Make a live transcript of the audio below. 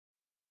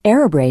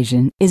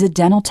Abrasion is a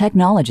dental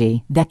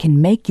technology that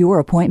can make your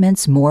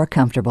appointments more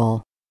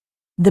comfortable.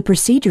 The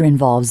procedure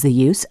involves the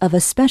use of a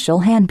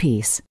special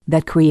handpiece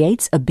that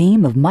creates a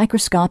beam of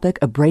microscopic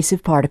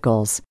abrasive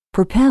particles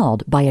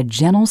propelled by a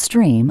gentle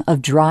stream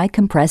of dry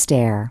compressed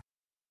air.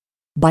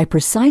 By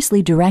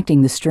precisely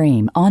directing the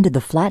stream onto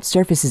the flat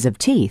surfaces of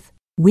teeth,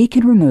 we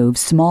can remove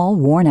small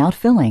worn-out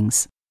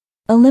fillings,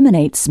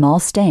 eliminate small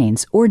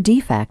stains or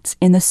defects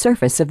in the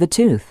surface of the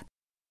tooth,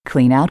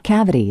 clean out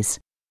cavities,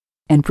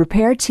 and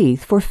prepare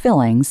teeth for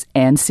fillings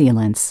and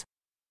sealants.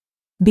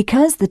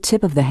 Because the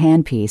tip of the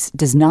handpiece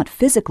does not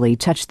physically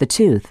touch the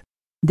tooth,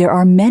 there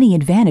are many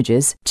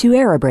advantages to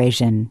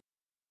abrasion.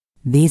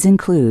 These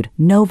include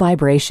no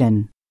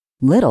vibration,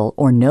 little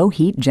or no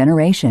heat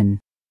generation,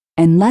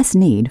 and less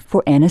need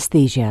for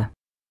anesthesia.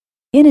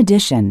 In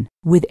addition,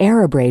 with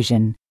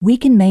abrasion, we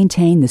can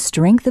maintain the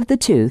strength of the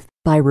tooth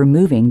by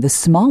removing the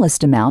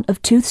smallest amount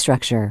of tooth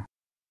structure.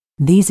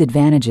 These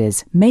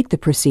advantages make the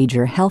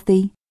procedure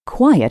healthy,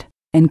 quiet,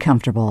 and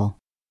comfortable.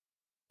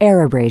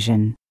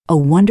 Abrasion, a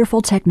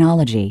wonderful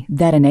technology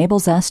that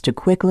enables us to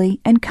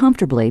quickly and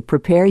comfortably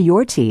prepare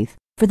your teeth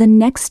for the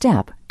next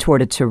step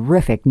toward a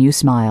terrific new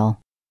smile.